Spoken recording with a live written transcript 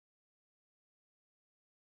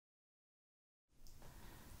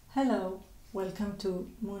Hello, welcome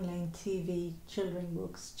to Moonlight TV Children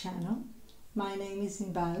Books channel. My name is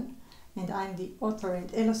Inbal and I'm the author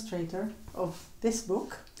and illustrator of this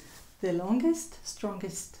book, The Longest,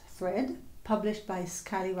 Strongest Thread, published by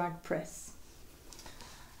Scallywag Press.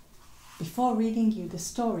 Before reading you the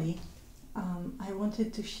story, I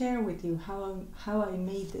wanted to share with you how I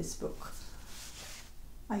made this book.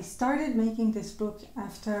 I started making this book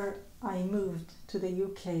after I moved to the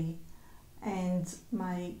UK, and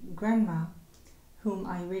my grandma, whom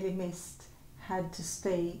I really missed, had to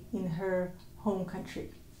stay in her home country.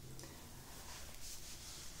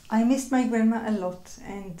 I missed my grandma a lot,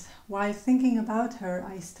 and while thinking about her,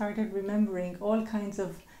 I started remembering all kinds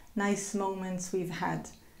of nice moments we've had.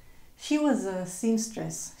 She was a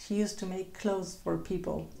seamstress. She used to make clothes for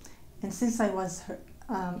people, and since I was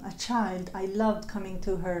a child, I loved coming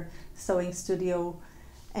to her sewing studio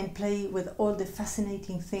and play with all the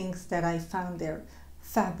fascinating things that I found there.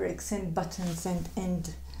 Fabrics and buttons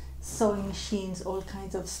and sewing machines, all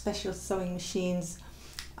kinds of special sewing machines.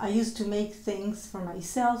 I used to make things for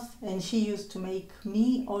myself, and she used to make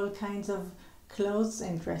me all kinds of clothes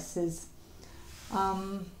and dresses.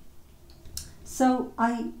 So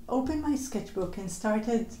I opened my sketchbook and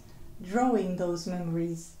started drawing those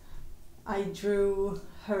memories. I drew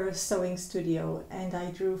her sewing studio, and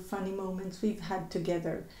I drew funny moments we've had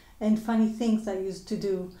together and funny things I used to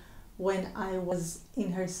do when I was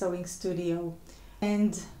in her sewing studio.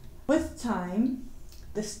 And with time,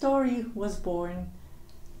 the story was born.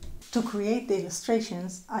 To create the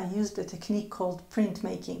illustrations, I used a technique called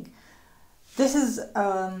printmaking. This is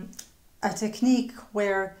a technique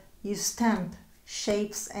where you stamp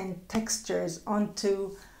shapes and textures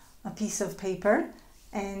onto a piece of paper,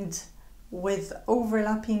 and with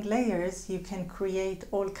overlapping layers you can create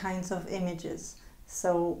all kinds of images.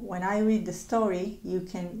 So when I read the story, you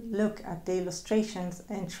can look at the illustrations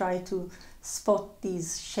and try to spot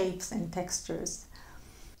these shapes and textures.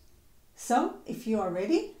 So if you are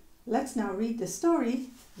ready, let's now read the story,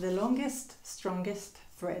 The Longest, Strongest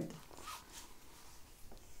Thread.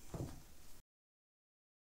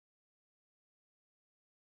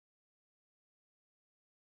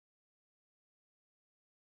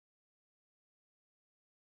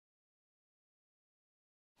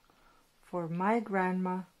 For my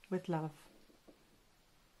grandma, with love.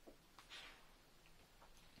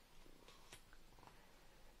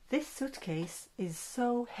 This suitcase is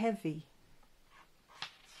so heavy.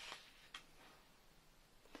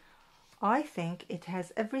 I think it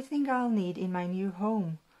has everything I'll need in my new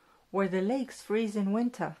home, where the lakes freeze in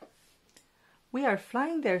winter. We are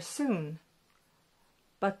flying there soon,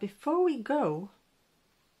 but before we go,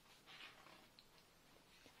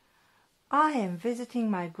 I am visiting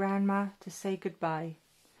my grandma to say goodbye.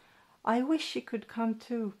 I wish she could come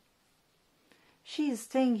too. She is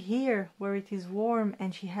staying here where it is warm,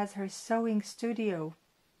 and she has her sewing studio.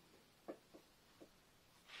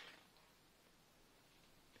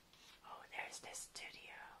 Oh, there's the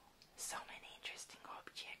studio. So many interesting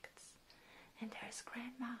objects. And there's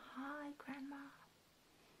Grandma. Hi, Grandma.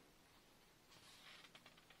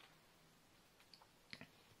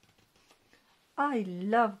 I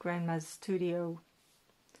love Grandma's studio.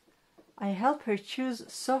 I help her choose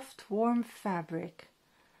soft, warm fabric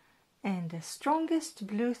and the strongest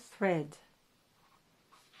blue thread.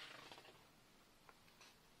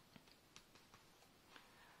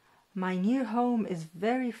 My new home is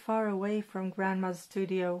very far away from Grandma's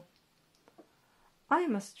studio. I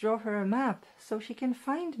must draw her a map so she can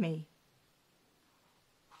find me.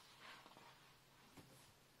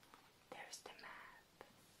 There's the map.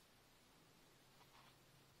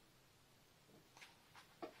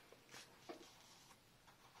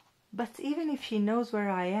 But even if she knows where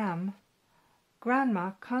I am,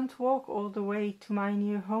 Grandma can't walk all the way to my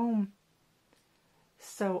new home.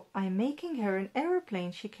 So I'm making her an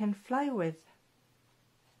aeroplane she can fly with.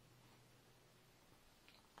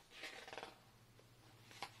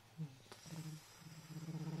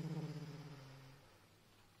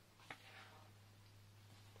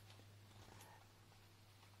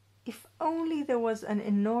 If only there was an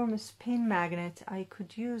enormous pin magnet I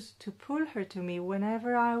could use to pull her to me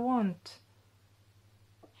whenever I want.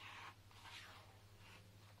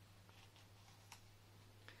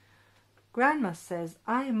 Grandma says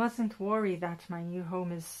I mustn't worry that my new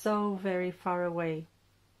home is so very far away.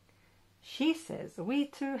 She says we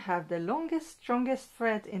two have the longest, strongest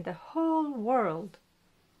thread in the whole world.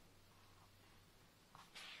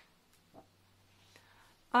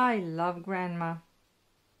 I love Grandma.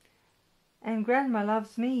 And Grandma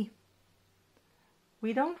loves me.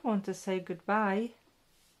 We don't want to say goodbye.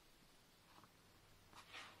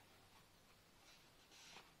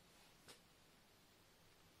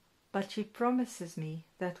 But she promises me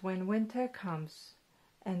that when winter comes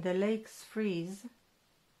and the lakes freeze,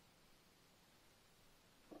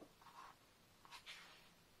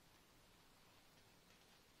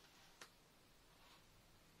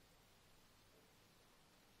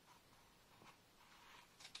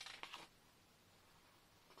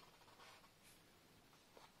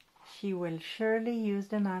 she will surely use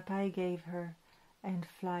the map I gave her and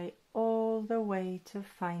fly all the way to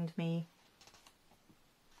find me.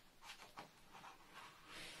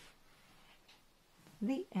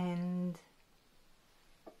 The end.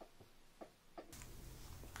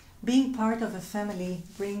 Being part of a family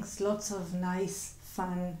brings lots of nice,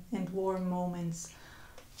 fun and warm moments.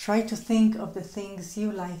 Try to think of the things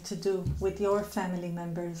you like to do with your family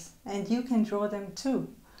members, and you can draw them too.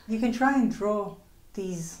 You can try and draw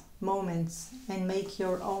these moments and make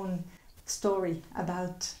your own story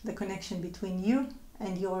about the connection between you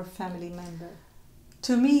and your family member.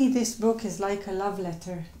 To me, this book is like a love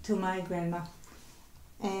letter to my grandma,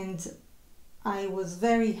 and I was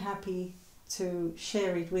very happy to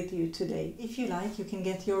share it with you today. If you like, you can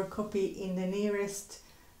get your copy in the nearest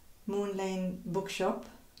Moon Lane bookshop,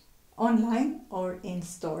 online or in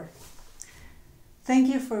store. Thank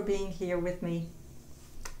you for being here with me.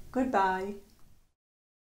 Goodbye.